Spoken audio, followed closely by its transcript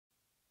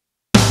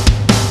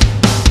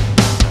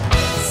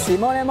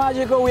Simone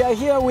Magico, we are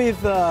here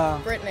with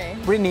Brittany.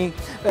 Brittany.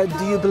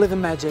 Do you believe in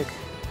magic?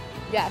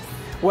 Yes.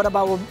 What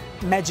about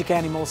magic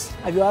animals?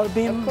 Have you ever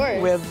been Of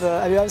course. with?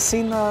 Have you ever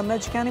seen a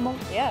magic animal?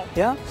 Yeah.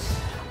 Yeah.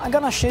 I'm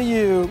gonna show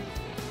you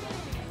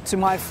to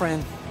my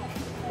friend.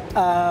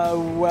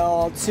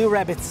 Well, two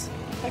rabbits.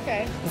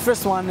 Okay. The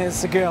first one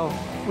is a girl.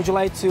 Would you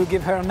like to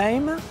give her a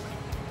name?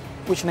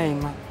 Which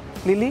name?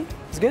 Lily?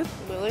 Is good?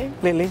 Lily?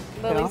 Lily.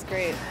 Lily's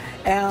great.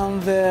 And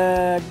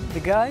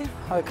the guy,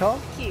 how you call?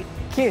 Keith.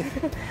 Keith.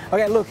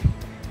 Okay, look.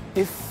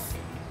 If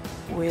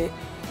we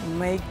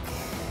make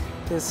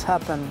this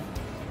happen,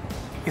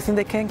 you think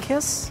they can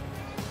kiss?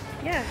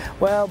 Yeah.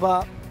 Well,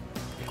 but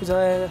could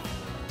I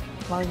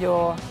line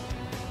your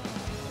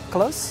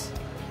close?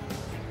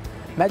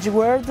 Magic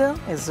word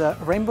is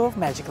Rainbow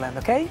MagicLand,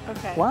 okay?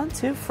 Okay. 1,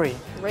 2, 3.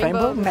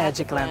 Rainbow MagicLand.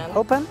 MagicLand.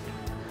 Open.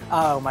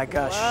 Oh my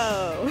gosh.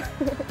 Whoa.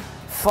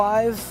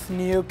 5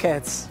 new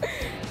cats.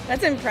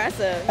 That's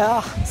impressive.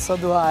 Ah, so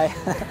do I.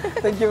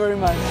 Thank you very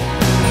much.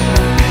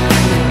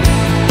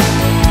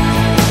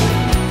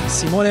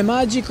 Simone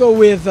Magico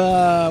with,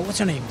 what's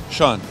your name?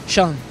 Sean.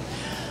 Sean.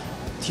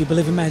 Do you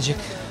believe in magic?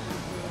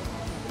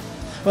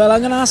 Well,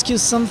 I'm gonna ask you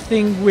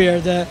something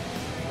weird.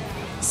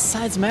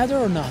 Size matter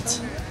or not?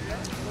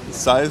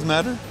 Size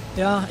matter?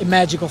 Yeah, in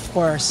magic, of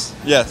course.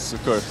 Yes,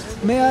 of course.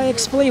 May I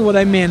explain what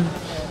I mean?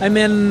 I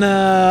mean,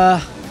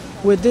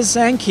 with this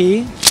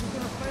Anki,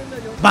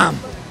 bam!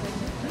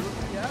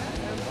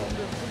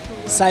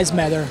 Size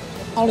matter.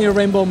 Only a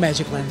Rainbow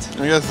MagicLand.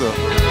 I guess so.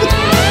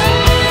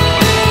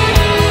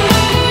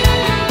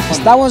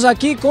 Estamos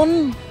aquí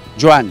con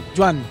Joan,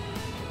 Juan.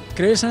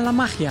 ¿Crees en la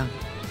magia?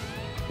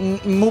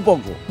 muy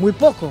poco. Muy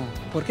poco.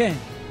 ¿Por qué?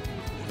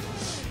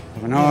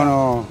 Porque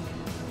no.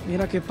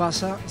 Mira qué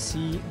pasa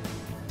si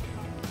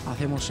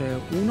hacemos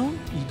 1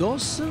 y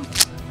 2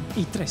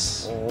 y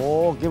 3.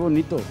 Oh, qué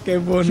bonito. ¡Qué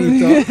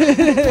bonito!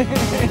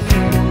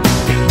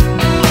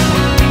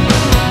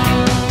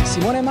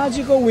 Simone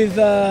Magico with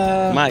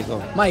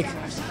Michael. Mike.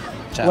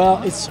 Ciao.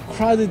 Well, it's a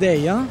crowded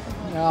day, huh?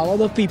 A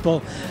lot of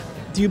people.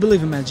 Do you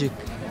believe in magic?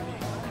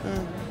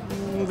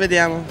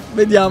 Vediamo.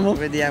 Vediamo.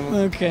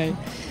 Vediamo. Okay.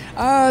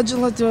 I just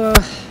like to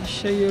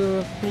show you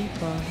a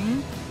paper.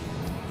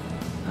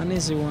 An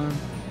easy one.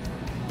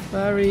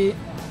 Very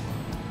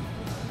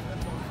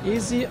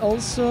easy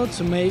also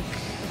to make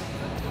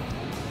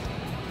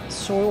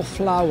soil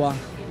flower.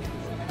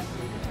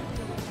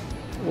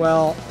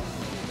 Well,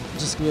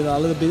 just with a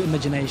little bit of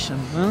imagination,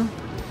 huh?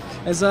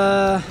 As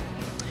a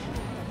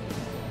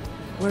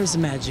where is the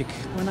magic?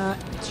 When I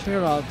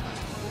tear up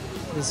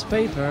this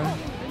paper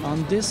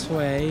on this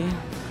way,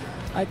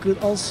 I could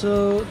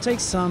also take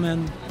some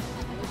and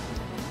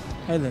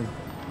then.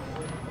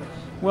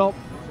 Well,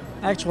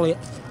 actually,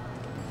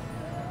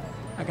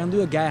 I can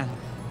do again.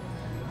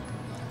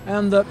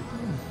 And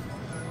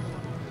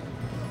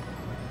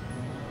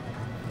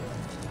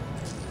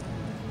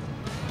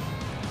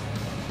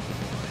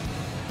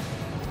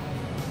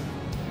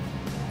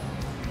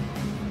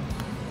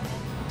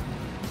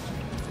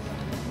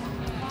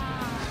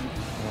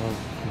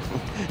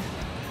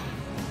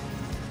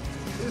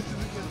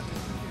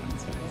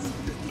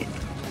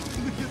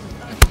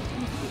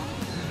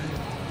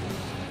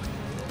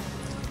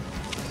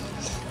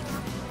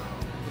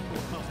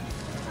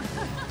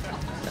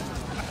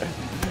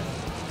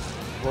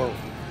Wow.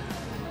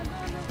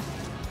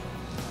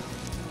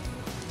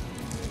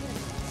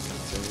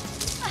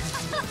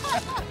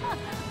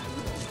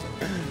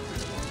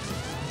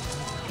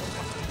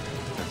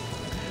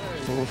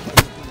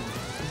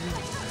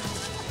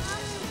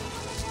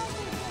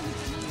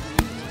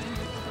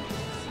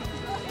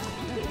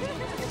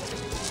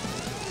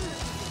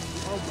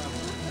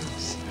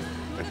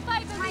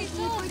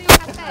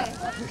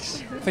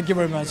 thank you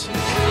very much.